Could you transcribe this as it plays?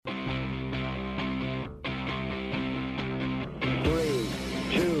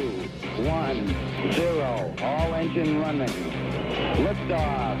1, 0. All engine running.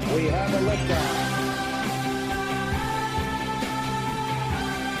 Liftoff. We have a liftoff.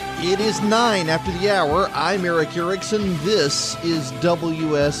 It is 9 after the hour. I'm Eric Erickson. This is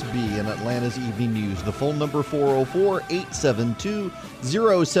WSB in Atlanta's Evening News. The phone number 404-872-0750,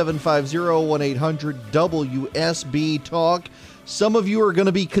 1-800-WSB Talk. Some of you are going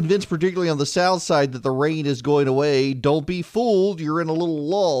to be convinced, particularly on the south side, that the rain is going away. Don't be fooled. You're in a little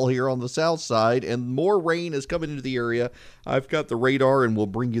lull here on the south side, and more rain is coming into the area. I've got the radar, and we'll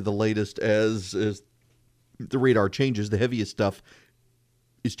bring you the latest as the radar changes. The heaviest stuff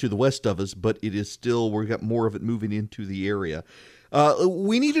is to the west of us, but it is still, we've got more of it moving into the area.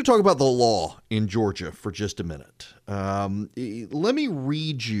 We need to talk about the law in Georgia for just a minute. Let me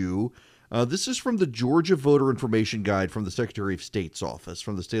read you. This is from the Georgia Voter Information Guide from the Secretary of State's office,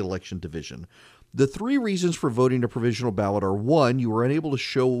 from the State Election Division. The 3 reasons for voting a provisional ballot are: 1, you were unable to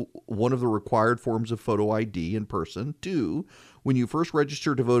show one of the required forms of photo ID in person. 2, when you first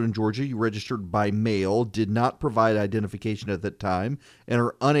registered to vote in Georgia, you registered by mail, did not provide identification at that time, and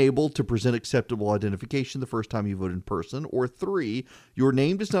are unable to present acceptable identification the first time you vote in person. Or 3, your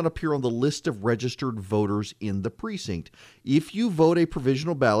name does not appear on the list of registered voters in the precinct. If you vote a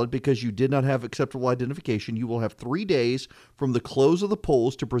provisional ballot because you did not have acceptable identification, you will have 3 days from the close of the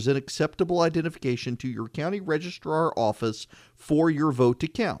polls to present acceptable identification to your county registrar office for your vote to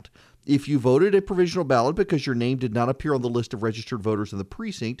count. If you voted a provisional ballot because your name did not appear on the list of registered voters in the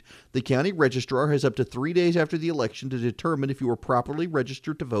precinct, the county registrar has up to 3 days after the election to determine if you were properly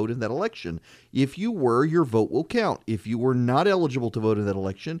registered to vote in that election. If you were, your vote will count. If you were not eligible to vote in that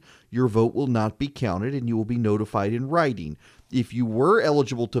election, your vote will not be counted and you will be notified in writing. If you were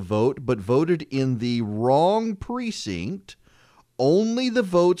eligible to vote but voted in the wrong precinct, only the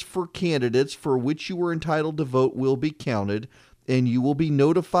votes for candidates for which you were entitled to vote will be counted, and you will be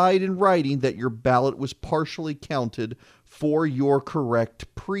notified in writing that your ballot was partially counted for your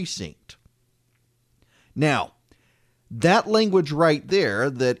correct precinct. Now, that language right there,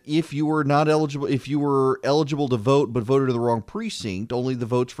 that if you were eligible to vote but voted in the wrong precinct, only the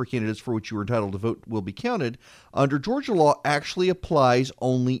votes for candidates for which you were entitled to vote will be counted, under Georgia law actually applies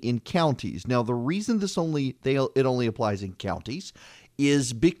only in counties. Now, the reason it only applies in counties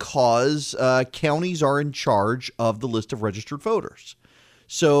is because counties are in charge of the list of registered voters.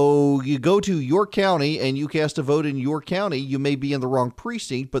 So you go to your county and you cast a vote in your county, you may be in the wrong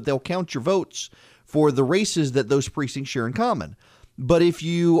precinct, but they'll count your votes for the races that those precincts share in common. But if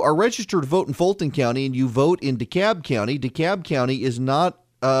you are registered to vote in Fulton County and you vote in DeKalb County is not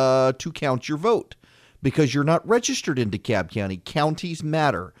to count your vote because you're not registered in DeKalb County. Counties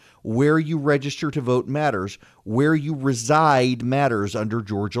matter. Where you register to vote matters. Where you reside matters under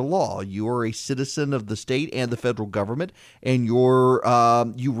Georgia law. You are a citizen of the state and the federal government, and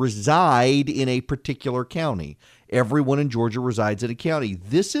you reside in a particular county. Everyone in Georgia resides in a county.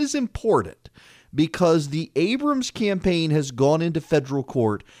 This is important because the Abrams campaign has gone into federal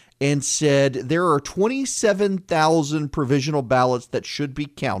court and said there are 27,000 provisional ballots that should be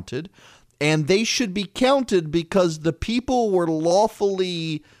counted, and they should be counted because the people were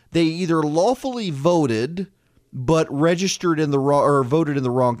they either lawfully voted but registered in the wrong or voted in the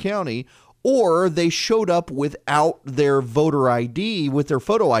wrong county, or they showed up without their voter ID, with their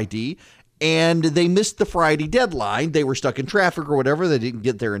photo ID, and they missed the Friday deadline. They were stuck in traffic or whatever. They didn't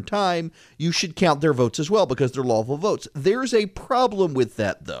get there in time. You should count their votes as well because they're lawful votes. There's a problem with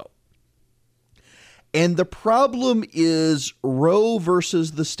that, though. And the problem is Roe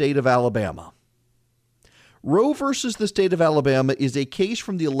versus the state of Alabama. Roe versus the state of Alabama is a case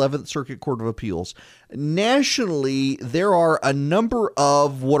from the 11th Circuit Court of Appeals. Nationally, there are a number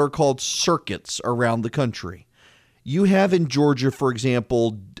of what are called circuits around the country. You have in Georgia, for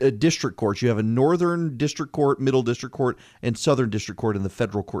example, district courts. You have a Northern District Court, Middle District Court, and Southern District Court in the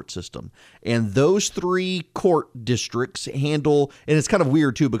federal court system. And those 3 court districts handle, and it's kind of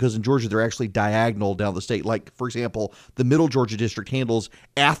weird too, because in Georgia, they're actually diagonal down the state. Like, for example, the Middle Georgia District handles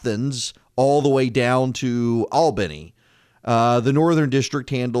Athens all the way down to Albany. The Northern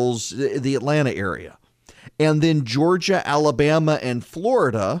District handles the Atlanta area. And then Georgia, Alabama, and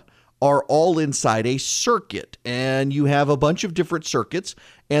Florida are all inside a circuit, and you have a bunch of different circuits,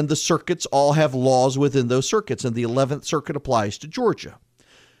 and the circuits all have laws within those circuits, and the 11th Circuit applies to Georgia.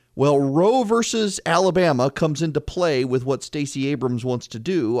 Well, Roe versus Alabama comes into play with what Stacey Abrams wants to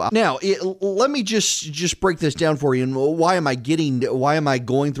do. Now, let me just break this down for you. And why am I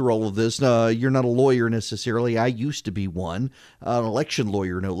going through all of this? You're not a lawyer necessarily. I used to be one, an election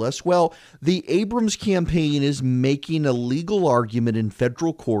lawyer, no less. Well, the Abrams campaign is making a legal argument in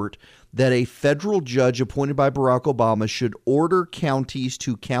federal court that a federal judge appointed by Barack Obama should order counties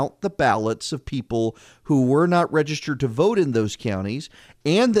to count the ballots of people who were not registered to vote in those counties,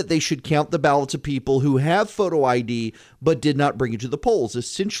 and that they should count the ballots of people who have photo ID but did not bring it to the polls.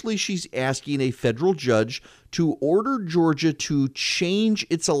 Essentially, she's asking a federal judge to order Georgia to change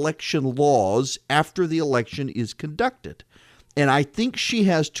its election laws after the election is conducted. And I think she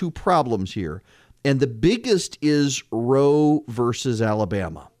has two problems here. And the biggest is Roe versus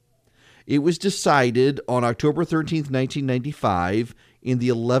Alabama. It was decided on October 13th, 1995 in the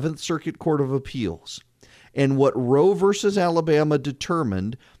 11th Circuit Court of Appeals. And what Roe versus Alabama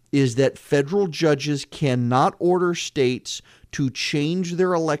determined is that federal judges cannot order states to change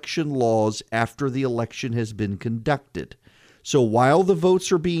their election laws after the election has been conducted. So while the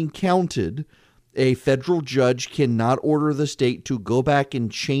votes are being counted, a federal judge cannot order the state to go back and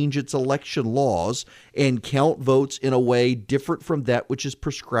change its election laws and count votes in a way different from that which is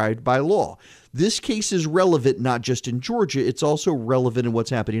prescribed by law. This case is relevant not just in Georgia, it's also relevant in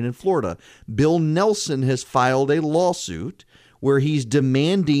what's happening in Florida. Bill Nelson has filed a lawsuit where he's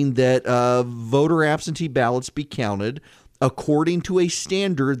demanding that voter absentee ballots be counted according to a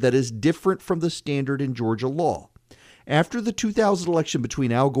standard that is different from the standard in Georgia law. After the 2000 election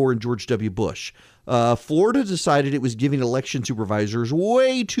between Al Gore and George W. Bush, Florida decided it was giving election supervisors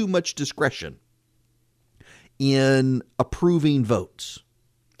way too much discretion in approving votes.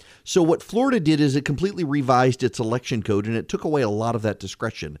 So what Florida did is it completely revised its election code, and it took away a lot of that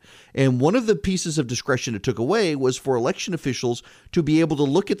discretion. And one of the pieces of discretion it took away was for election officials to be able to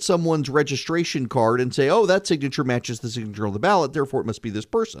look at someone's registration card and say, oh, that signature matches the signature on the ballot, therefore it must be this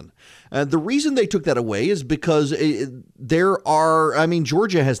person. The reason they took that away is because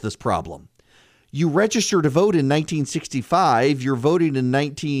Georgia has this problem. You register to vote in 1965, you're voting in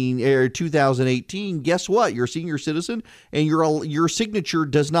 2018, guess what? You're a senior citizen, and your signature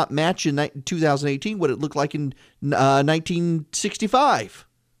does not match in 2018 what it looked like in 1965.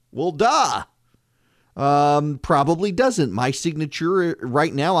 Well, duh. Probably doesn't. My signature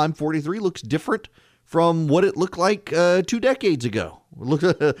right now, I'm 43, looks different from what it looked like 2 decades ago.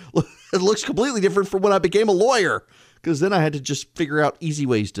 It looks completely different from when I became a lawyer, because then I had to just figure out easy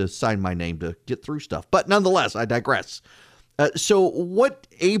ways to sign my name to get through stuff. But nonetheless, I digress. So what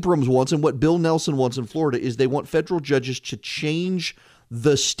Abrams wants and what Bill Nelson wants in Florida is they want federal judges to change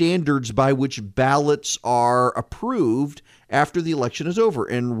the standards by which ballots are approved after the election is over.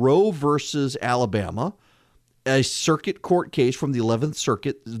 And Roe versus Alabama, a circuit court case from the 11th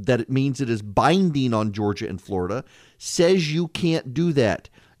Circuit that it means it is binding on Georgia and Florida, says you can't do that.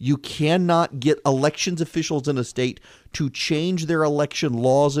 You cannot get elections officials in a state to change their election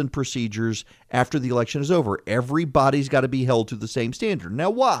laws and procedures after the election is over. Everybody's got to be held to the same standard. Now,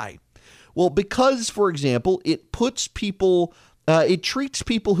 why? Well, because, for example, it treats people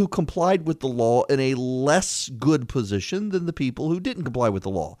who complied with the law in a less good position than the people who didn't comply with the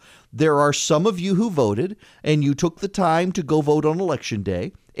law. There are some of you who voted, and you took the time to go vote on election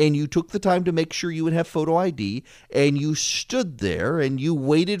day, and you took the time to make sure you would have photo ID, and you stood there and you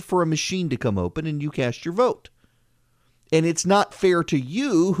waited for a machine to come open and you cast your vote. And it's not fair to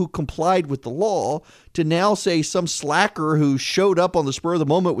you who complied with the law to now say some slacker who showed up on the spur of the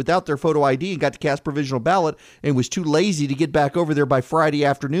moment without their photo ID and got to cast provisional ballot and was too lazy to get back over there by Friday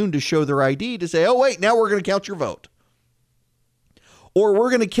afternoon to show their ID to say, oh, wait, now we're going to count your vote. Or we're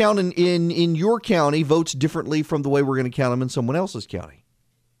going to count in your county votes differently from the way we're going to count them in someone else's county.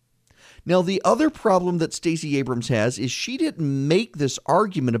 Now, the other problem that Stacey Abrams has is she didn't make this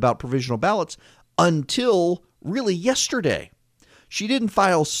argument about provisional ballots until really yesterday. She didn't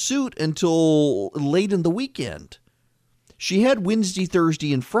file suit until late in the weekend. She had Wednesday,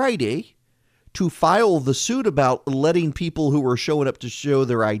 Thursday, and Friday to file the suit about letting people who were showing up to show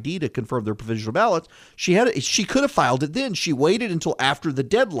their ID to confirm their provisional ballots. She could have filed it then. She waited until after the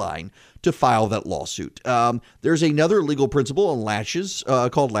deadline to file that lawsuit. There's another legal principle on lashes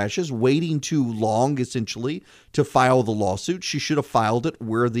called lashes, waiting too long, essentially, to file the lawsuit. She should have filed it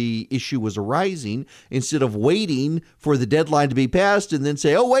where the issue was arising instead of waiting for the deadline to be passed and then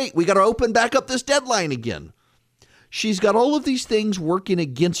say, oh, wait, we got to open back up this deadline again. She's got all of these things working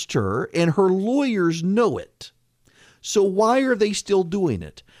against her, and her lawyers know it. So why are they still doing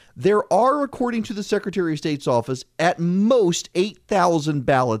it? There are, according to the Secretary of State's office, at most 8,000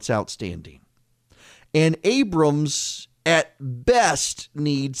 ballots outstanding. And Abrams, at best,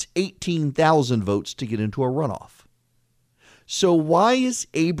 needs 18,000 votes to get into a runoff. So why is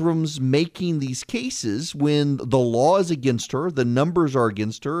Abrams making these cases when the law is against her, the numbers are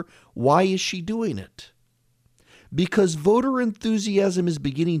against her? Why is she doing it? because voter enthusiasm is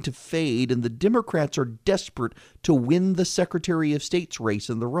beginning to fade and the Democrats are desperate to win the Secretary of State's race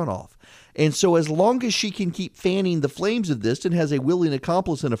in the runoff. And so as long as she can keep fanning the flames of this and has a willing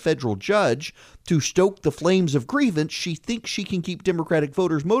accomplice in a federal judge to stoke the flames of grievance, she thinks she can keep Democratic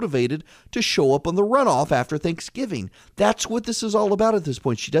voters motivated to show up on the runoff after Thanksgiving. That's what this is all about at this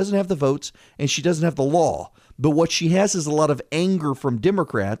point. She doesn't have the votes and she doesn't have the law. But what she has is a lot of anger from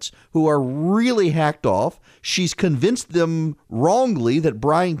Democrats who are really hacked off. She's convinced them wrongly that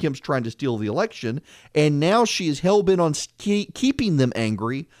Brian Kemp's trying to steal the election, and now she is hell-bent on keeping them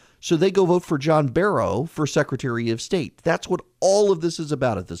angry, so they go vote for John Barrow for Secretary of State. That's what all of this is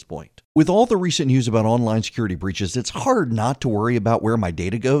about at this point. With all the recent news about online security breaches, it's hard not to worry about where my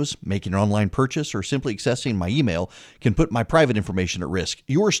data goes. Making an online purchase or simply accessing my email can put my private information at risk.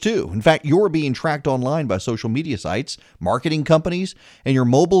 Yours too. In fact, you're being tracked online by social media sites, marketing companies, and your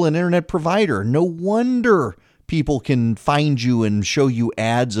mobile and internet provider. No wonder people can find you and show you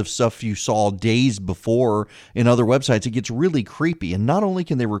ads of stuff you saw days before in other websites. It gets really creepy. And not only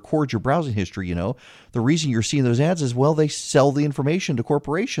can they record your browsing history, the reason you're seeing those ads is, well, they sell the information to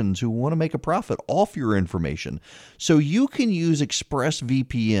corporations who want to make a profit off your information. So you can use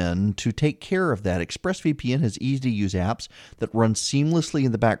ExpressVPN to take care of that. ExpressVPN has easy-to-use apps that run seamlessly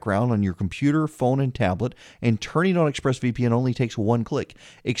in the background on your computer, phone, and tablet, and turning on ExpressVPN only takes one click.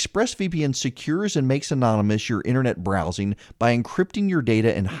 ExpressVPN secures and makes anonymous your internet browsing by encrypting your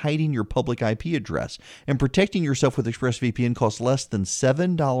data and hiding your public IP address. And protecting yourself with ExpressVPN costs less than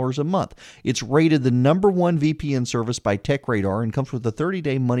 $7 a month. It's rated the #1 VPN service by TechRadar and comes with a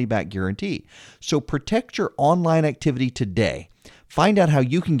 30-day money-back guarantee. So protect your online activity today. Find out how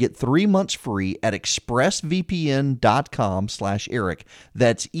you can get 3 months free at expressvpn.com/Eric.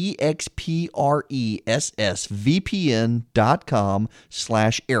 That's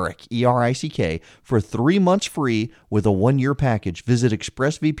expressvpn.com/Eric, ERICK, for 3 months free with a 1-year package. Visit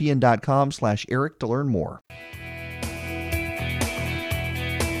expressvpn.com/Eric to learn more.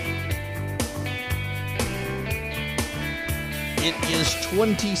 It is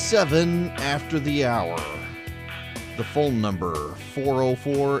 27 after the hour. The phone number,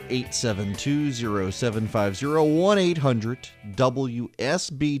 404-872-0750,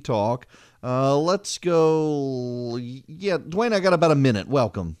 1-800-WSB-TALK. Let's go. Yeah, Dwayne, I got about a minute.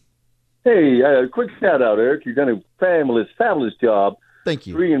 Welcome. Hey, quick shout out, Eric. You've done a fabulous job. Thank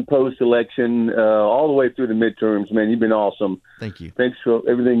you. Pre and post election, all the way through the midterms, man. You've been awesome. Thank you. Thanks for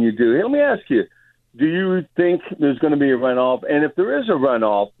everything you do. Hey, let me ask you, do you think there's going to be a runoff? And if there is a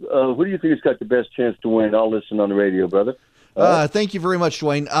runoff, who do you think has got the best chance to win? I'll listen on the radio, brother. Thank you very much,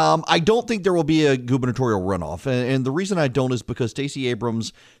 Dwayne. I don't think there will be a gubernatorial runoff. And the reason I don't is because Stacey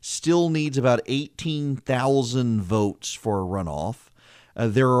Abrams still needs about 18,000 votes for a runoff.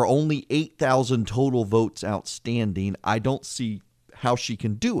 There are only 8,000 total votes outstanding. I don't see how she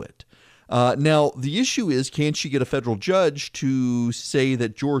can do it. Now, the issue is, can she get a federal judge to say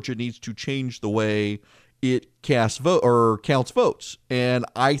that Georgia needs to change the way it counts votes? And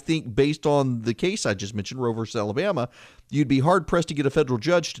I think based on the case I just mentioned, Roe versus Alabama, you'd be hard-pressed to get a federal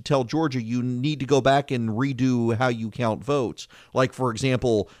judge to tell Georgia you need to go back and redo how you count votes. Like, for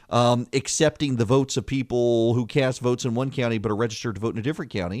example, accepting the votes of people who cast votes in one county but are registered to vote in a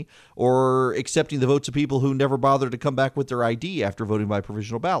different county, or accepting the votes of people who never bothered to come back with their ID after voting by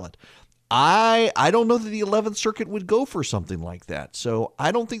provisional ballot. I don't know that the 11th Circuit would go for something like that. So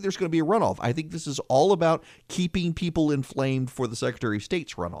I don't think there's going to be a runoff. I think this is all about keeping people inflamed for the Secretary of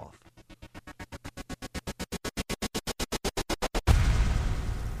State's runoff.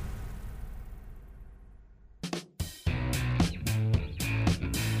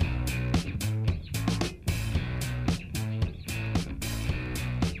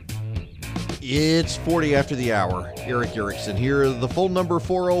 It's 40 after the hour. Eric Erickson here. The phone number,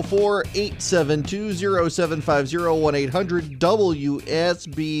 404-872-0750,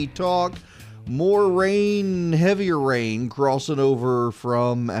 1-800-WSB-TALK. More rain, heavier rain crossing over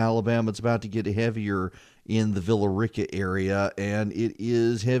from Alabama. It's about to get heavier in the Villa Rica area, and it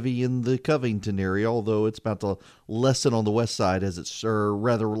is heavy in the Covington area, although it's about to lessen on the west side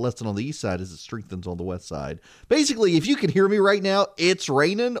lessen on the east side as it strengthens on the west side. Basically, if you can hear me right now, it's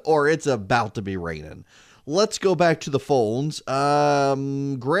raining or it's about to be raining. Let's go back to the phones.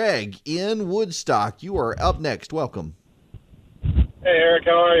 Greg in Woodstock, you are up next. Welcome. Hey, Eric,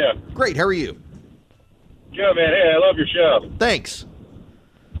 how are you? Great, how are you? Good, man. Hey, I love your show. Thanks.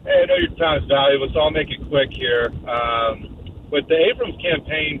 Hey, I know your time is valuable, so I'll make it quick here. With the Abrams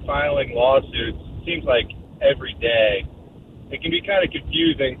campaign filing lawsuits, it seems like every day, it can be kind of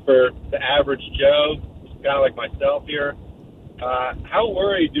confusing for the average Joe, kind of like myself here. How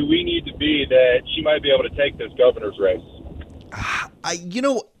worried do we need to be that she might be able to take this governor's race?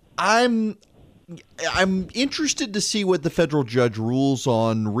 I'm interested to see what the federal judge rules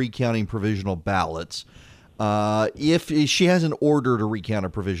on recounting provisional ballots. If she has an order to recount her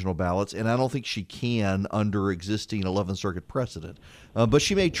provisional ballots, and I don't think she can under existing 11th Circuit precedent, but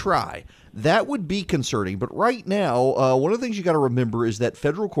she may try. That would be concerning. But right now, one of the things you got to remember is that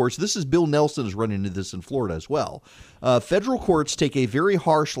federal courts, this is Bill Nelson is running into this in Florida as well. Federal courts take a very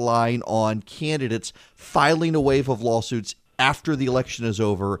harsh line on candidates filing a wave of lawsuits after the election is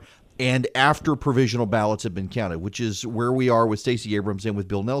over and after provisional ballots have been counted, which is where we are with Stacey Abrams and with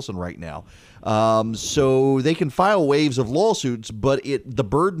Bill Nelson right now. So they can file waves of lawsuits, but the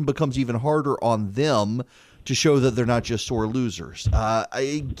burden becomes even harder on them to show that they're not just sore losers.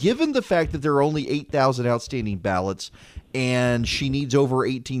 Given the fact that there are only 8,000 outstanding ballots and she needs over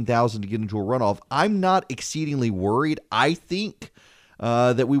 18,000 to get into a runoff, I'm not exceedingly worried. I think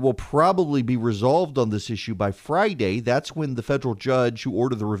that we will probably be resolved on this issue by Friday. That's when the federal judge who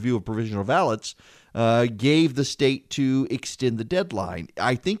ordered the review of provisional ballots gave the state to extend the deadline.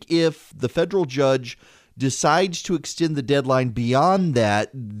 I think if the federal judge decides to extend the deadline beyond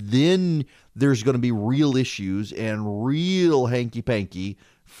that, then there's going to be real issues and real hanky-panky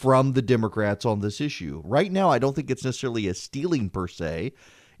from the Democrats on this issue. Right now, I don't think it's necessarily a stealing per se,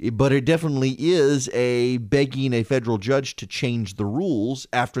 but it definitely is a begging a federal judge to change the rules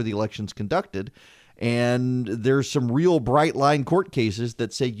after the election's conducted. And there's some real bright line court cases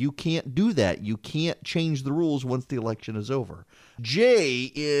that say you can't do that. You can't change the rules once the election is over.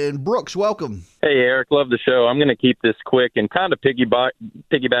 Jay in Brooks, welcome. Hey, Eric, love the show. I'm going to keep this quick and kind of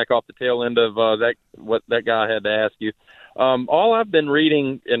piggyback off the tail end of what that guy had to ask you. All I've been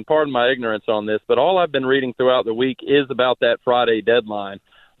reading, and pardon my ignorance on this, but all I've been reading throughout the week is about that Friday deadline.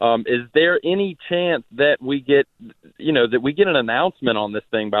 Is there any chance that we get an announcement on this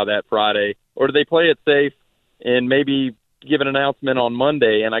thing by that Friday, or do they play it safe and maybe give an announcement on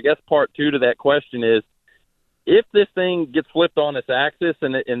Monday? And I guess part two to that question is, if this thing gets flipped on its axis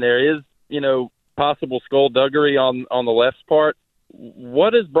and there is, possible skullduggery on the left's part,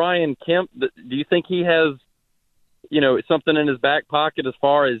 what is Brian Kemp? Do you think he has, something in his back pocket as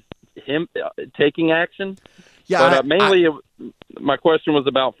far as him taking action? Yeah, but my question was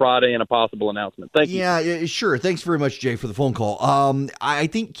about Friday and a possible announcement. Thank you. Yeah, sure. Thanks very much, Jay, for the phone call. I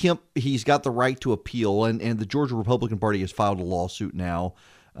think Kemp, he's got the right to appeal, and the Georgia Republican Party has filed a lawsuit now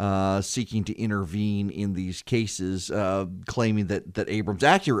seeking to intervene in these cases, claiming that Abrams,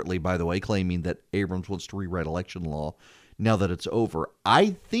 accurately, by the way, claiming that Abrams wants to rewrite election law now that it's over.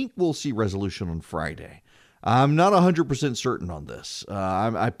 I think we'll see resolution on Friday. I'm not 100% certain on this.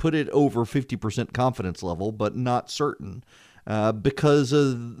 I put it over 50% confidence level, but not certain because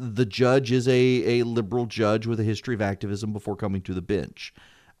the judge is a liberal judge with a history of activism before coming to the bench.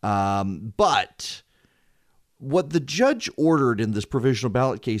 But what the judge ordered in this provisional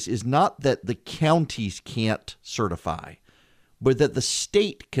ballot case is not that the counties can't certify, but that the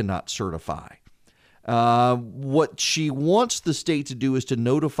state cannot certify. What she wants the state to do is to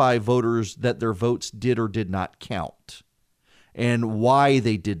notify voters that their votes did or did not count and why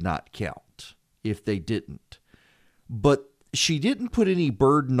they did not count if they didn't. But she didn't put any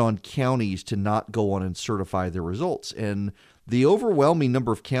burden on counties to not go on and certify their results. And the overwhelming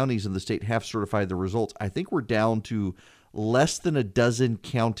number of counties in the state have certified the results. I think we're down to less than a dozen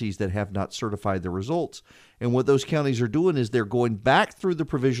counties that have not certified the results. And what those counties are doing is they're going back through the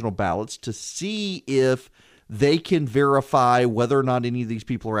provisional ballots to see if they can verify whether or not any of these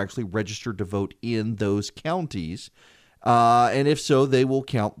people are actually registered to vote in those counties. And if so, they will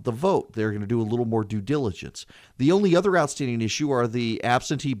count the vote. They're going to do a little more due diligence. The only other outstanding issue are the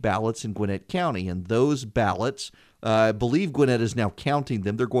absentee ballots in Gwinnett County. And those ballots, I believe Gwinnett is now counting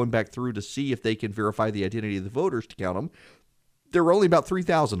them. They're going back through to see if they can verify the identity of the voters to count them. There are only about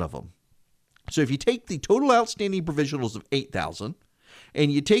 3,000 of them. So if you take the total outstanding provisionals of 8,000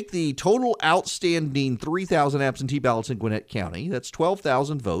 and you take the total outstanding 3,000 absentee ballots in Gwinnett County, that's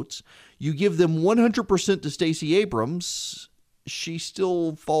 12,000 votes. You give them 100% to Stacey Abrams, she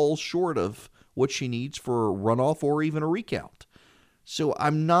still falls short of what she needs for a runoff or even a recount. So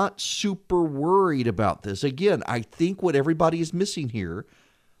I'm not super worried about this. Again, I think what everybody is missing here,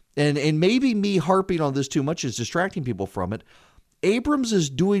 and maybe me harping on this too much is distracting people from it, Abrams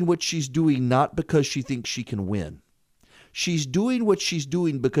is doing what she's doing not because she thinks she can win. She's doing what she's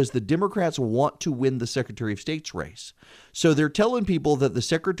doing because the Democrats want to win the Secretary of State's race. So they're telling people that the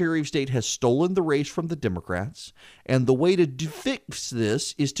Secretary of State has stolen the race from the Democrats, and the way to fix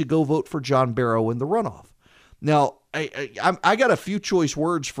this is to go vote for John Barrow in the runoff. Now, I got a few choice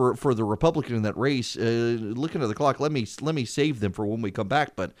words for the Republican in that race. Looking at the clock, let me save them for when we come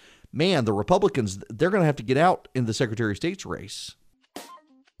back. But man, the Republicans, they're going to have to get out in the Secretary of State's race.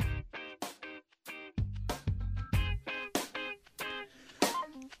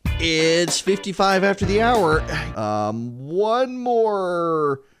 It's 55 after the hour. One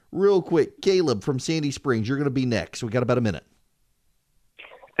more real quick. Caleb from Sandy Springs, you're going to be next. We got about a minute.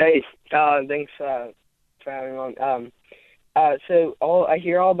 Hey, thanks for having me on. So I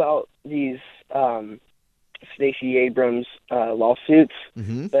hear all about these Stacey Abrams lawsuits,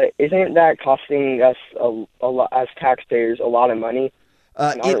 but isn't that costing us a lot as taxpayers a lot of money?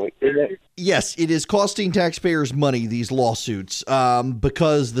 Yes, it is costing taxpayers money, these lawsuits,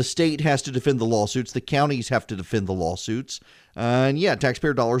 because the state has to defend the lawsuits. The counties have to defend the lawsuits. And yeah,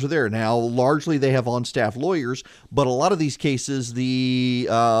 taxpayer dollars are there. Now, largely they have on-staff lawyers, but a lot of these cases, the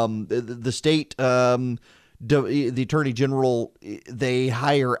state, the attorney general, they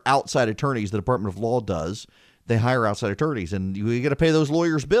hire outside attorneys. The Department of Law does. They hire outside attorneys, and you got to pay those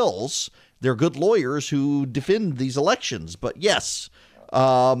lawyers bills. They're good lawyers who defend these elections. But yes,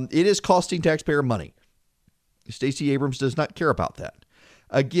 it is costing taxpayer money. Stacey Abrams does not care about that.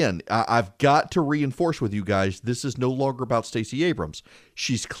 Again, I've got to reinforce with you guys, this is no longer about Stacey Abrams.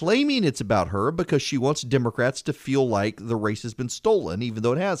 She's claiming it's about her because she wants Democrats to feel like the race has been stolen, even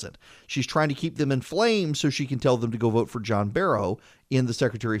though it hasn't. She's trying to keep them inflamed so she can tell them to go vote for John Barrow in the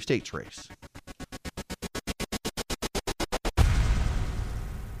Secretary of State's race.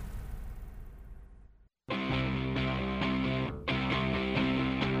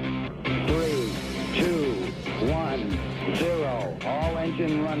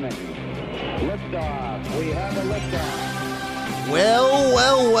 Engine running. Liftoff. We have a liftoff.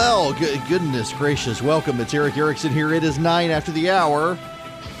 Well. Goodness gracious. Welcome. It's Eric Erickson here. It is 9 after the hour.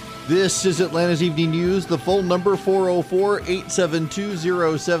 This is Atlanta's Evening News. The phone number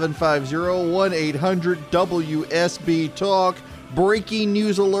 404-872-0750, 1-800-WSB-TALK. Breaking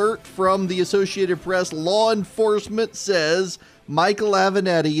news alert from the Associated Press. Law enforcement says Michael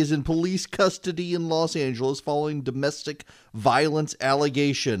Avenatti is in police custody in Los Angeles following domestic violence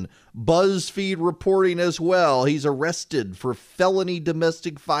allegation. BuzzFeed reporting as well. He's arrested for felony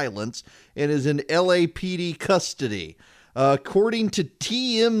domestic violence and is in LAPD custody. According to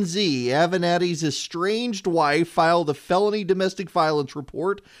TMZ, Avenatti's estranged wife filed a felony domestic violence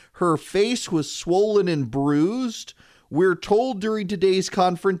report. Her face was swollen and bruised. We're told during today's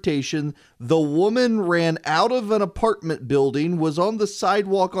confrontation, the woman ran out of an apartment building, was on the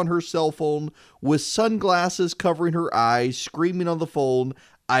sidewalk on her cell phone with sunglasses covering her eyes, screaming on the phone,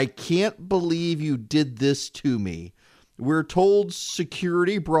 "I can't believe you did this to me." We're told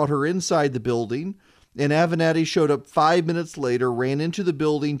security brought her inside the building, and Avenatti showed up 5 minutes later, ran into the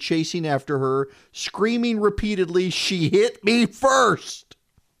building, chasing after her, screaming repeatedly, "She hit me first."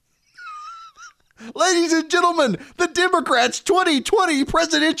 Ladies and gentlemen, the Democrats' 2020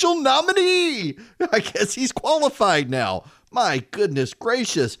 presidential nominee. I guess he's qualified now. My goodness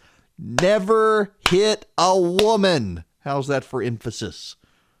gracious. Never hit a woman. How's that for emphasis?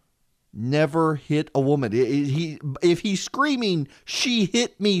 Never hit a woman. If he's screaming, "She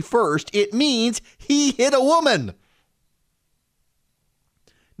hit me first," it means he hit a woman.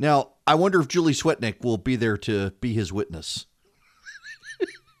 Now, I wonder if Julie Swetnick will be there to be his witness.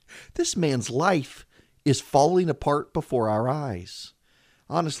 This man's life is falling apart before our eyes.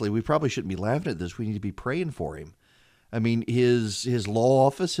 Honestly, we probably shouldn't be laughing at this. We need to be praying for him. I mean, his law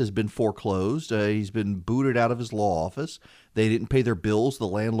office has been foreclosed. He's been booted out of his law office. They didn't pay their bills. The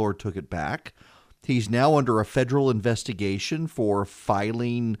landlord took it back. He's now under a federal investigation for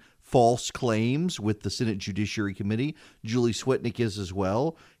filing false claims with the Senate Judiciary Committee. Julie Swetnick is as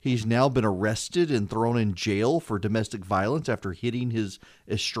well. He's now been arrested and thrown in jail for domestic violence after hitting his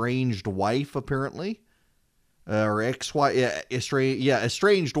estranged wife, apparently. Or ex-wife,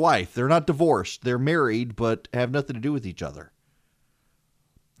 estranged wife. They're not divorced. They're married, but have nothing to do with each other.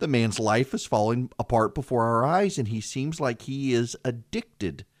 The man's life is falling apart before our eyes, and he seems like he is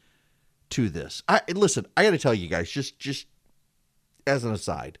addicted to this. Listen, I got to tell you guys, just as an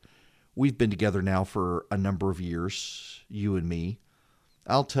aside, we've been together now for a number of years, you and me.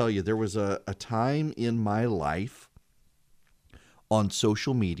 I'll tell you, there was a time in my life on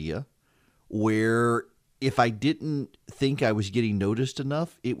social media where if I didn't think I was getting noticed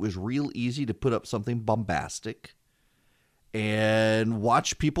enough, it was real easy to put up something bombastic and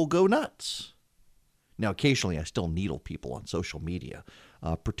watch people go nuts. Now, occasionally I still needle people on social media,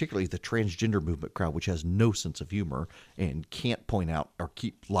 particularly the transgender movement crowd, which has no sense of humor and can't point out or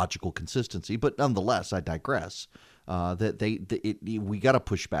keep logical consistency. But nonetheless, I digress. We got to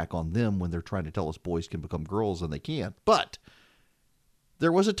push back on them when they're trying to tell us boys can become girls and they can't. But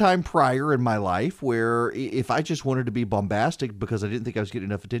there was a time prior in my life where if I just wanted to be bombastic because I didn't think I was getting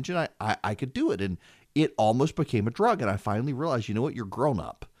enough attention, I could do it. And it almost became a drug. And I finally realized, you know what? You're grown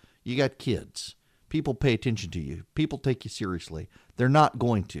up. You got kids. People pay attention to you. People take you seriously. They're not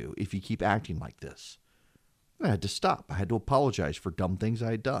going to if you keep acting like this. And I had to stop. I had to apologize for dumb things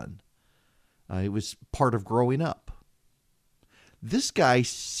I had done. It was part of growing up. This guy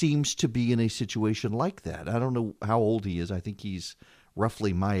seems to be in a situation like that. I don't know how old he is. I think he's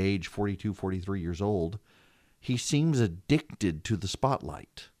roughly my age, 42, 43 years old. He seems addicted to the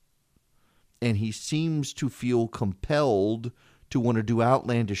spotlight. And he seems to feel compelled to want to do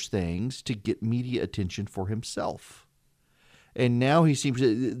outlandish things to get media attention for himself. And now he seems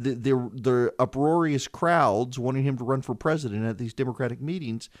to, the uproarious crowds wanting him to run for president at these Democratic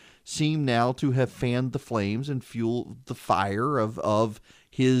meetings seem now to have fanned the flames and fueled the fire of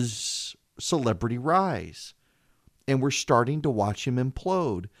his celebrity rise. And we're starting to watch him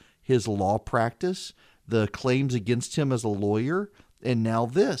implode. His law practice, the claims against him as a lawyer, and now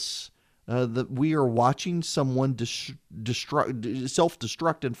this. We are watching someone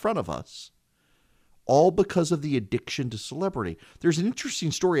self-destruct in front of us, all because of the addiction to celebrity. There's an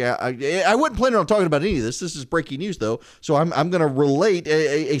interesting story. I wasn't planning on talking about any of this. This is breaking news, though, so I'm going to relate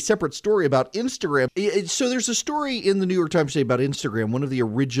a separate story about Instagram. So there's a story in the New York Times today about Instagram. One of the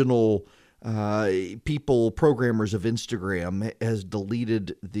original programmers of Instagram has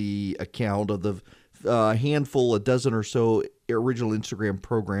deleted the account of the handful, a dozen or so original Instagram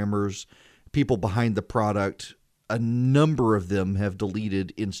programmers, people behind the product. A number of them have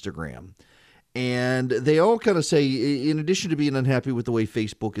deleted Instagram. And they all kind of say, in addition to being unhappy with the way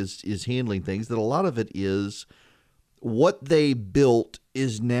Facebook is handling things, that a lot of it is what they built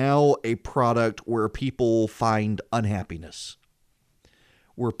is now a product where people find unhappiness,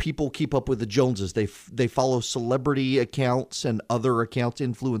 where people keep up with the Joneses. They follow celebrity accounts and other accounts,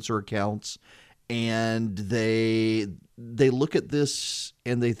 influencer accounts, and they look at this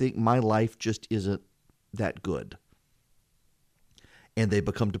and they think my life just isn't that good. And they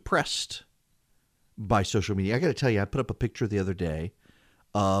become depressed by social media. I got to tell you, I put up a picture the other day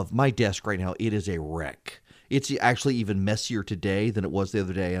of my desk right now. It is a wreck. It's actually even messier today than it was the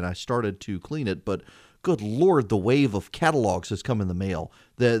other day, and I started to clean it, but good Lord, the wave of catalogs has come in the mail.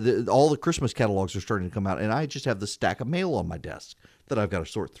 All the Christmas catalogs are starting to come out, and I just have this stack of mail on my desk that I've got to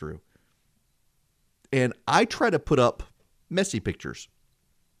sort through. And I try to put up messy pictures.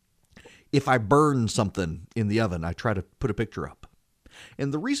 If I burn something in the oven, I try to put a picture up.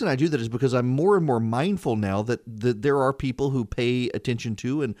 And the reason I do that is because I'm more and more mindful now that there are people who pay attention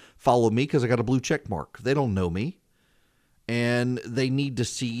to and follow me because I got a blue check mark. They don't know me. And they need to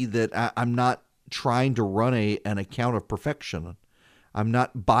see that I'm not trying to run an account of perfection. I'm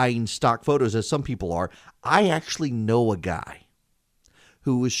not buying stock photos as some people are. I actually know a guy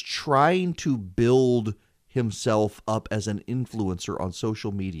who is trying to build himself up as an influencer on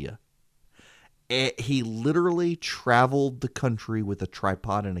social media. He literally traveled the country with a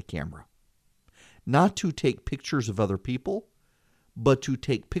tripod and a camera, not to take pictures of other people, but to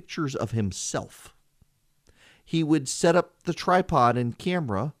take pictures of himself. He would set up the tripod and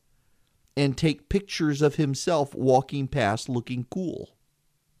camera and take pictures of himself walking past looking cool,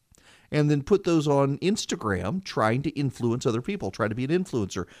 and then put those on Instagram, trying to influence other people, trying to be an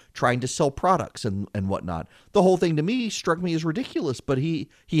influencer, trying to sell products and whatnot. The whole thing to me struck me as ridiculous, but he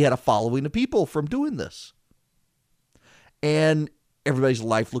had a following of people from doing this. And everybody's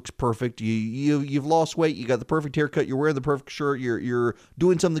life looks perfect. You've lost weight, you got the perfect haircut, you're wearing the perfect shirt, you're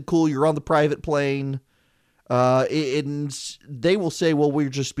doing something cool, you're on the private plane. And they will say, well, we're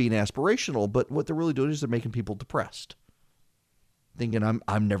just being aspirational, but what they're really doing is they're making people depressed, thinking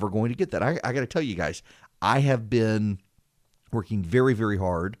I'm never going to get that. I got to tell you guys, I have been working very, very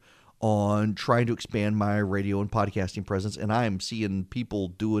hard on trying to expand my radio and podcasting presence, and I am seeing people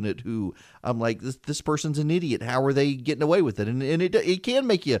doing it who I'm like, this person's an idiot. How are they getting away with it? And it can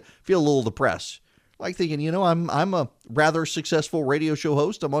make you feel a little depressed. Like thinking, I'm a rather successful radio show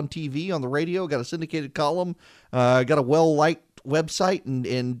host. I'm on TV, on the radio, got a syndicated column, got a well-liked website,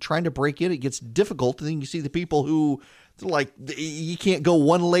 and trying to break in, it gets difficult. And then you see the people who, like, you can't go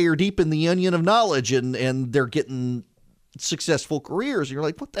one layer deep in the onion of knowledge, and they're getting successful careers. And you're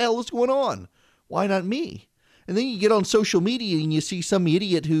like, what the hell is going on? Why not me? And then you get on social media and you see some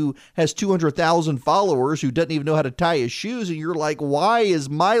idiot who has 200,000 followers who doesn't even know how to tie his shoes. And you're like, why is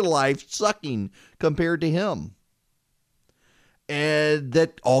my life sucking compared to him? And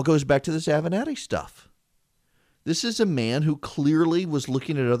that all goes back to this Avenatti stuff. This is a man who clearly was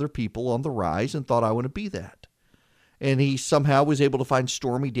looking at other people on the rise and thought, I want to be that. And he somehow was able to find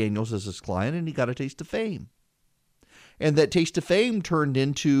Stormy Daniels as his client, and he got a taste of fame. And that taste of fame turned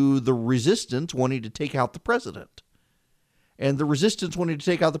into the resistance wanting to take out the president. And the resistance wanting to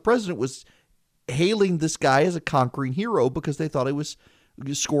take out the president was hailing this guy as a conquering hero because they thought he was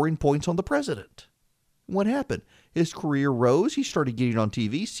scoring points on the president. What happened? His career rose. He started getting on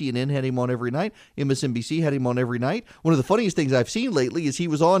TV. CNN had him on every night. MSNBC had him on every night. One of the funniest things I've seen lately is he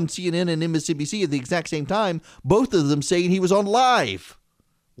was on CNN and MSNBC at the exact same time, both of them saying he was on live.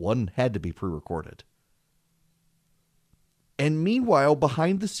 One had to be pre-recorded. And meanwhile,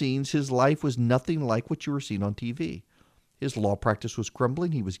 behind the scenes, his life was nothing like what you were seeing on TV. His law practice was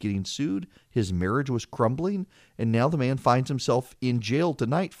crumbling. He was getting sued. His marriage was crumbling. And now the man finds himself in jail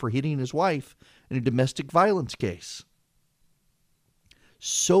tonight for hitting his wife in a domestic violence case.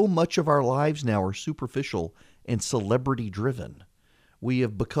 So much of our lives now are superficial and celebrity driven. We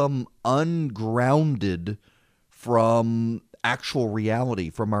have become ungrounded from actual reality,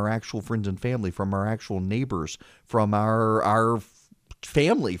 from our actual friends and family, from our actual neighbors, from our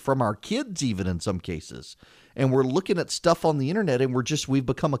family, from our kids even in some cases. And we're looking at stuff on the internet and we've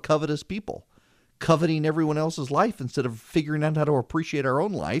become a covetous people, coveting everyone else's life instead of figuring out how to appreciate our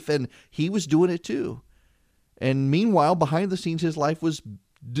own life. And he was doing it too. And meanwhile, behind the scenes, his life was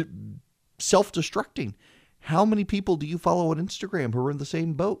self-destructing. How many people do you follow on Instagram who are in the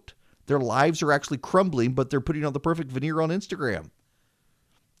same boat? Their lives are actually crumbling, but they're putting on the perfect veneer on Instagram.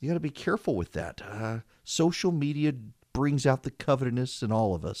 You got to be careful with that. Social media brings out the covetousness in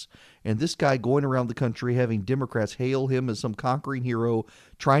all of us. And this guy going around the country having Democrats hail him as some conquering hero,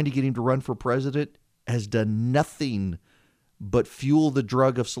 trying to get him to run for president, has done nothing but fuel the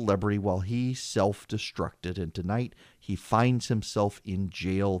drug of celebrity while he self-destructed. And tonight he finds himself in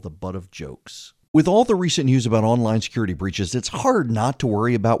jail, the butt of jokes. With all the recent news about online security breaches, it's hard not to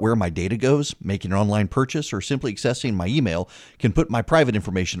worry about where my data goes. Making an online purchase or simply accessing my email can put my private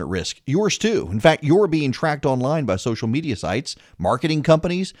information at risk. Yours too. In fact, you're being tracked online by social media sites, marketing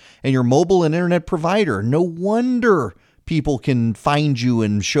companies, and your mobile and internet provider. No wonder people can find you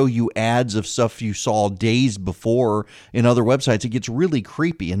and show you ads of stuff you saw days before in other websites. It gets really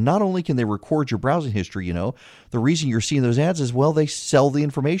creepy. And not only can they record your browsing history, the reason you're seeing those ads is, well, they sell the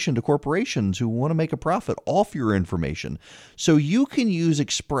information to corporations who want to make a profit off your information. So you can use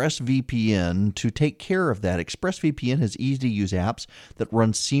ExpressVPN to take care of that. ExpressVPN has easy-to-use apps that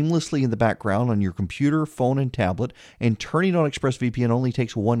run seamlessly in the background on your computer, phone, and tablet, and turning on ExpressVPN only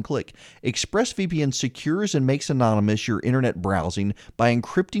takes one click. ExpressVPN secures and makes anonymous your internet browsing by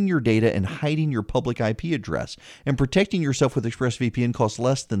encrypting your data and hiding your public IP address. And protecting yourself with ExpressVPN costs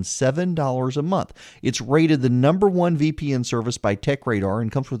less than $7 a month. It's rated the #1 VPN service by TechRadar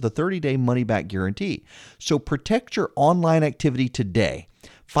and comes with a 30-day money-back guarantee. So protect your online activity today.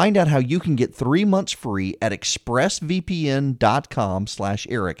 Find out how you can get 3 months free at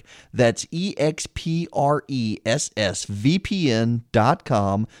expressvpn.com/Eric. That's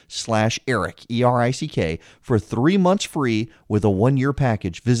expressvpn.com/Eric, ERICK, for 3 months free with a 1-year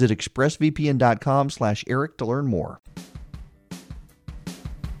package. Visit expressvpn.com/Eric to learn more.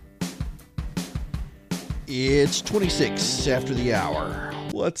 It's 26 after the hour.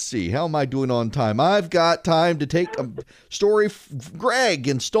 Let's see. How am I doing on time? I've got time to take a story. Greg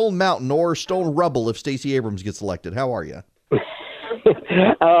in Stone Mountain or Stone Rubble if Stacey Abrams gets elected. How are you?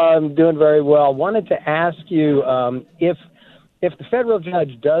 I'm doing very well. Wanted to ask you if the federal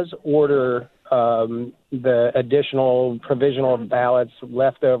judge does order the additional provisional ballots,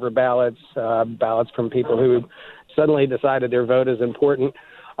 leftover ballots, ballots from people who suddenly decided their vote is important,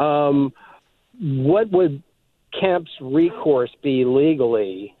 what would Kemp's recourse be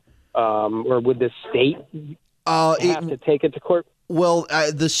legally, or would the state have to take it to court? Well,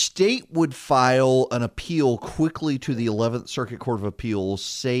 the state would file an appeal quickly to the 11th Circuit Court of Appeals,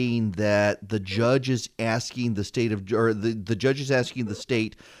 saying that the judge is asking the state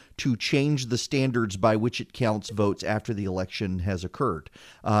to change the standards by which it counts votes after the election has occurred.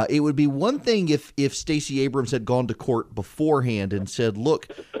 It would be one thing if Stacey Abrams had gone to court beforehand and said, look,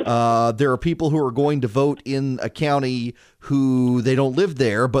 there are people who are going to vote in a county who they don't live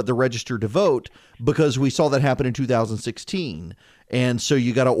there, but they're registered to vote, because we saw that happen in 2016. And so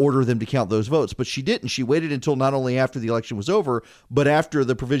you got to order them to count those votes. But she didn't. She waited until not only after the election was over, but after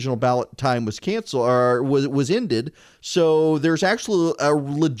the provisional ballot time was canceled or was ended. So there's actually a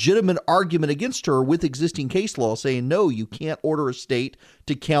legitimate argument against her with existing case law saying, no, you can't order a state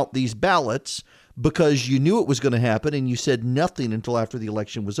to count these ballots because you knew it was going to happen and you said nothing until after the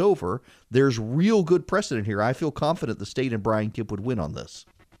election was over. There's real good precedent here. I feel confident the state and Brian Kemp would win on this.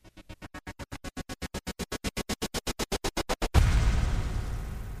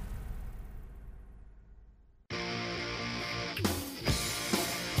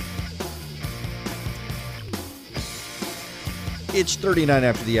 It's 39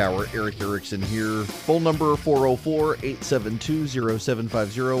 after the hour. Eric Erickson here. Phone number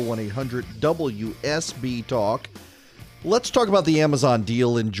 404-872-0750, 1-800-WSB Talk. Let's talk about the Amazon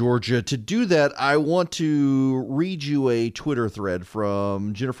deal in Georgia. To do that, I want to read you a Twitter thread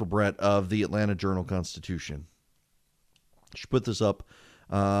from Jennifer Brett of the Atlanta Journal-Constitution. She put this up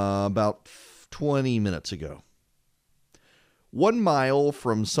about 20 minutes ago. 1 mile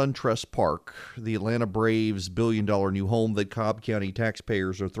from SunTrust Park, the Atlanta Braves' billion-dollar new home that Cobb County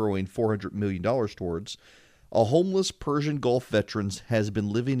taxpayers are throwing $400 million towards, a homeless Persian Gulf veteran has been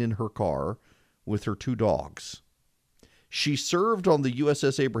living in her car with her 2 dogs. She served on the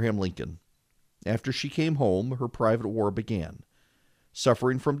USS Abraham Lincoln. After she came home, her private war began.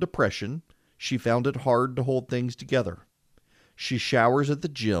 Suffering from depression, she found it hard to hold things together. She showers at the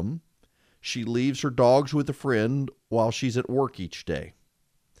gym. She leaves her dogs with a friend while she's at work each day.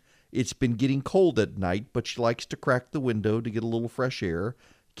 It's been getting cold at night, but she likes to crack the window to get a little fresh air.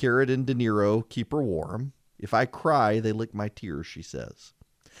 Carrot and De Niro keep her warm. If I cry, they lick my tears, she says.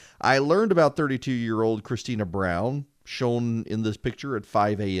 I learned about 32-year-old Christina Brown, shown in this picture at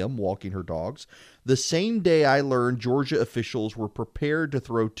 5 a.m. walking her dogs, the same day I learned Georgia officials were prepared to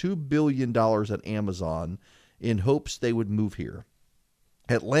throw $2 billion at Amazon in hopes they would move here.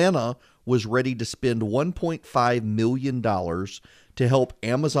 Atlanta was ready to spend $1.5 million to help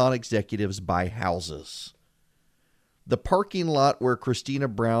Amazon executives buy houses. The parking lot where Christina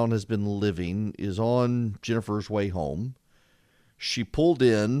Brown has been living is on Jennifer's way home. She pulled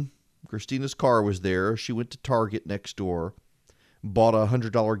in. Christina's car was there. She went to Target next door, bought a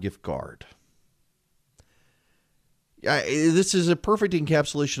 $100 gift card. This is a perfect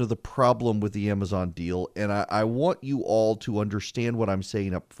encapsulation of the problem with the Amazon deal, and I want you all to understand what I'm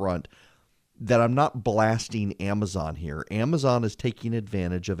saying up front, that I'm not blasting Amazon here. Amazon is taking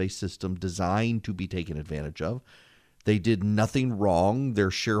advantage of a system designed to be taken advantage of. They did nothing wrong.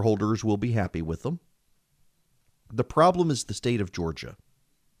 Their shareholders will be happy with them. The problem is the state of Georgia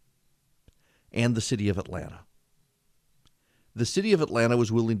and the city of Atlanta. The city of Atlanta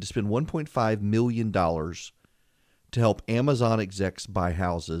was willing to spend $1.5 million to help Amazon execs buy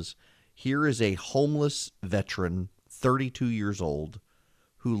houses. Here is a homeless veteran, 32 years old,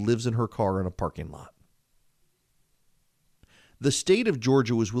 who lives in her car in a parking lot. The state of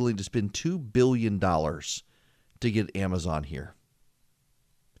Georgia was willing to spend $2 billion to get Amazon here.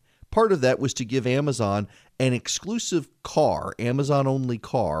 Part of that was to give Amazon an exclusive car, Amazon-only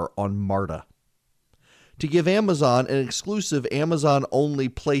car, on MARTA. To give Amazon an exclusive Amazon-only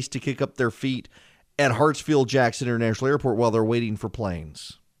place to kick up their feet at Hartsfield-Jackson International Airport while they're waiting for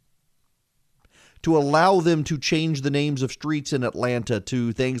planes. To allow them to change the names of streets in Atlanta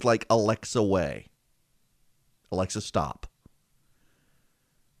to things like Alexa Way. Alexa, stop.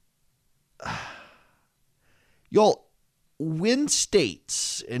 Y'all, when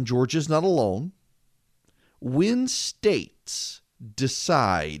states, and Georgia's not alone, when states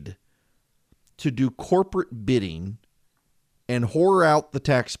decide to do corporate bidding and whore out the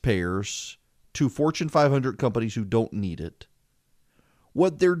taxpayers to Fortune 500 companies who don't need it,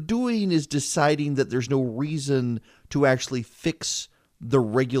 what they're doing is deciding that there's no reason to actually fix the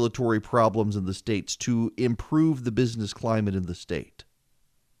regulatory problems in the states to improve the business climate in the state,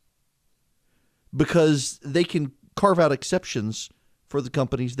 because they can carve out exceptions for the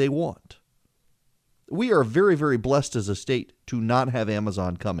companies they want. We are very, very blessed as a state to not have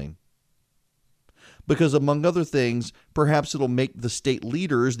Amazon coming, because among other things, perhaps it'll make the state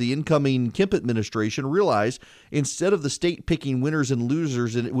leaders, the incoming Kemp administration, realize instead of the state picking winners and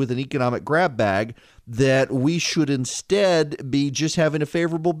losers with an economic grab bag, that we should instead be just having a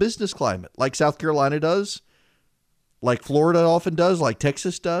favorable business climate like South Carolina does, like Florida often does, like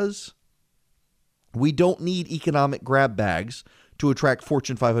Texas does. We don't need economic grab bags to attract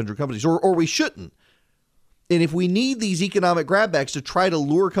Fortune 500 companies, or we shouldn't. And if we need these economic grabbags to try to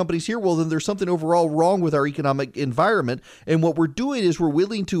lure companies here, well, then there's something overall wrong with our economic environment. And what we're doing is we're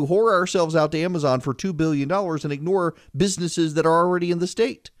willing to whore ourselves out to Amazon for $2 billion and ignore businesses that are already in the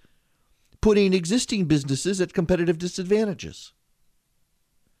state, putting existing businesses at competitive disadvantages.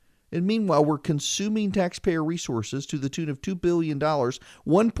 And meanwhile, we're consuming taxpayer resources to the tune of $2 billion,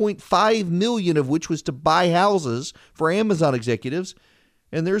 $1.5 million of which was to buy houses for Amazon executives.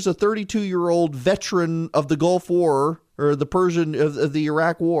 And there's a 32-year-old veteran of the Gulf War, or the Persian of the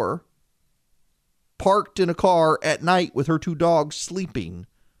Iraq War, parked in a car at night with her 2 dogs sleeping.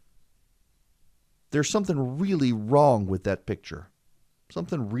 There's something really wrong with that picture.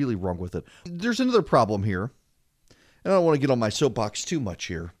 Something really wrong with it. There's another problem here. And I don't want to get on my soapbox too much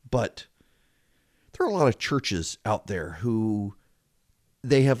here, but there are a lot of churches out there who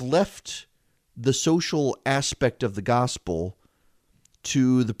they have left the social aspect of the gospel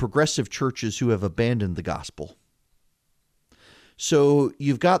to the progressive churches who have abandoned the gospel. So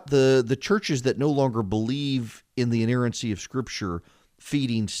you've got the churches that no longer believe in the inerrancy of Scripture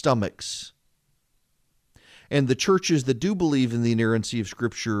feeding stomachs, and the churches that do believe in the inerrancy of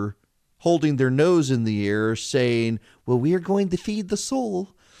Scripture holding their nose in the air saying, well, we are going to feed the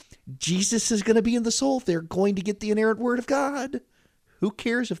soul. Jesus is going to be in the soul. They're going to get the inerrant word of God. Who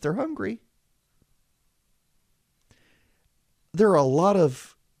cares if they're hungry? There are a lot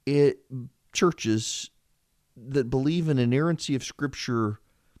of churches that believe in inerrancy of Scripture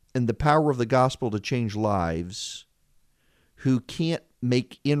and the power of the gospel to change lives who can't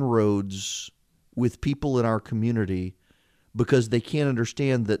make inroads with people in our community because they can't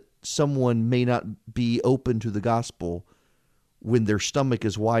understand that someone may not be open to the gospel when their stomach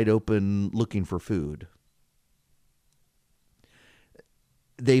is wide open looking for food.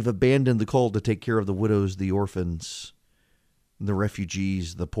 They've abandoned the call to take care of the widows, the orphans, the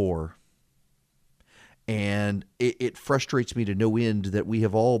refugees, the poor. And it frustrates me to no end that we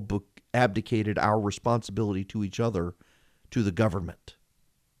have all abdicated our responsibility to each other, to the government,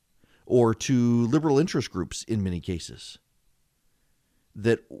 or to liberal interest groups in many cases.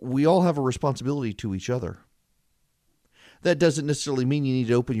 That we all have a responsibility to each other. That doesn't necessarily mean you need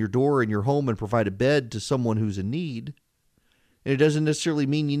to open your door in your home and provide a bed to someone who's in need. And it doesn't necessarily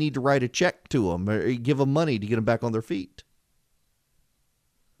mean you need to write a check to them or give them money to get them back on their feet.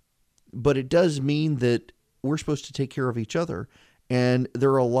 But it does mean that we're supposed to take care of each other. And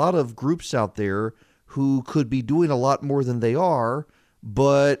there are a lot of groups out there who could be doing a lot more than they are,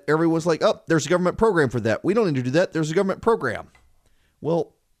 but everyone's like, oh, there's a government program for that. We don't need to do that. There's a government program.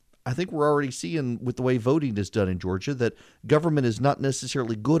 Well, I think we're already seeing with the way voting is done in Georgia that government is not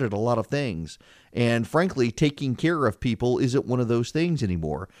necessarily good at a lot of things. And frankly, taking care of people isn't one of those things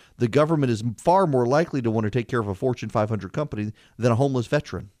anymore. The government is far more likely to want to take care of a Fortune 500 company than a homeless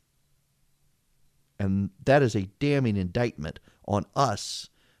veteran. And that is a damning indictment on us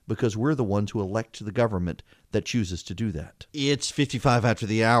because we're the ones who elect the government that chooses to do that. It's 55 after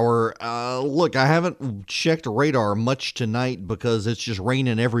the hour. Look, I haven't checked radar much tonight because it's just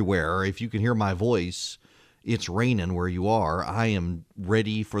raining everywhere. If you can hear my voice, it's raining where you are. I am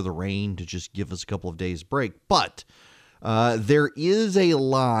ready for the rain to just give us a couple of days break. But there is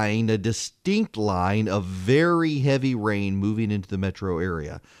a distinct line of very heavy rain moving into the metro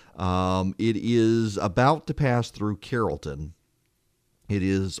area. It is about to pass through Carrollton. It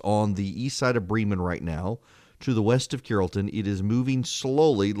is on the east side of Bremen right now, to the west of Carrollton. It is moving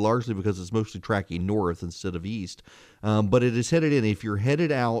slowly, largely because it's mostly tracking north instead of east. But it is headed in. If you're headed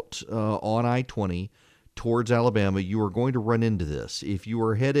out on I-20 towards Alabama, you are going to run into this. If you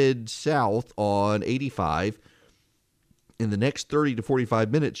are headed south on 85, in the next 30 to 45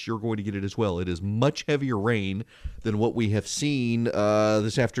 minutes, you're going to get it as well. It is much heavier rain than what we have seen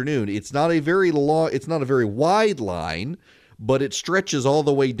this afternoon. It's not a very wide line, but it stretches all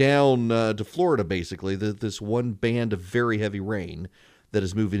the way down to Florida, basically, this one band of very heavy rain that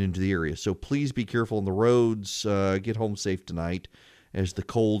is moving into the area. So please be careful on the roads. Get home safe tonight as the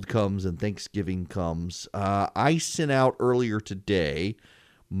cold comes and Thanksgiving comes. I sent out earlier today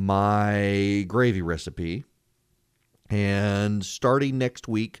my gravy recipe. And starting next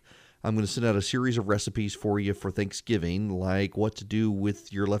week, I'm going to send out a series of recipes for you for Thanksgiving, like what to do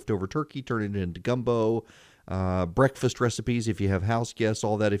with your leftover turkey, turn it into gumbo, breakfast recipes if you have house guests,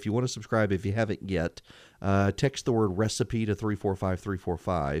 all that. If you want to subscribe, if you haven't yet, text the word recipe to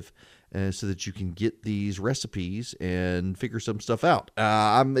 345-345 so that you can get these recipes and figure some stuff out.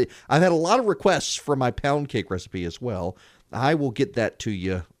 I've had a lot of requests for my pound cake recipe as well. I will get that to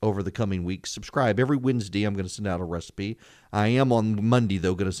you over the coming weeks. Subscribe. Every Wednesday, I'm going to send out a recipe. I am on Monday,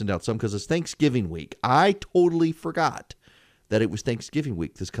 though, going to send out some because it's Thanksgiving week. I totally forgot that it was Thanksgiving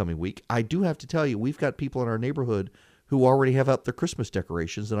week this coming week. I do have to tell you, we've got people in our neighborhood who already have up their Christmas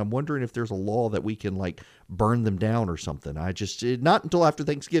decorations, and I'm wondering if there's a law that we can, burn them down or something. Not until after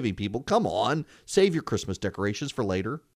Thanksgiving, people. Come on. Save your Christmas decorations for later.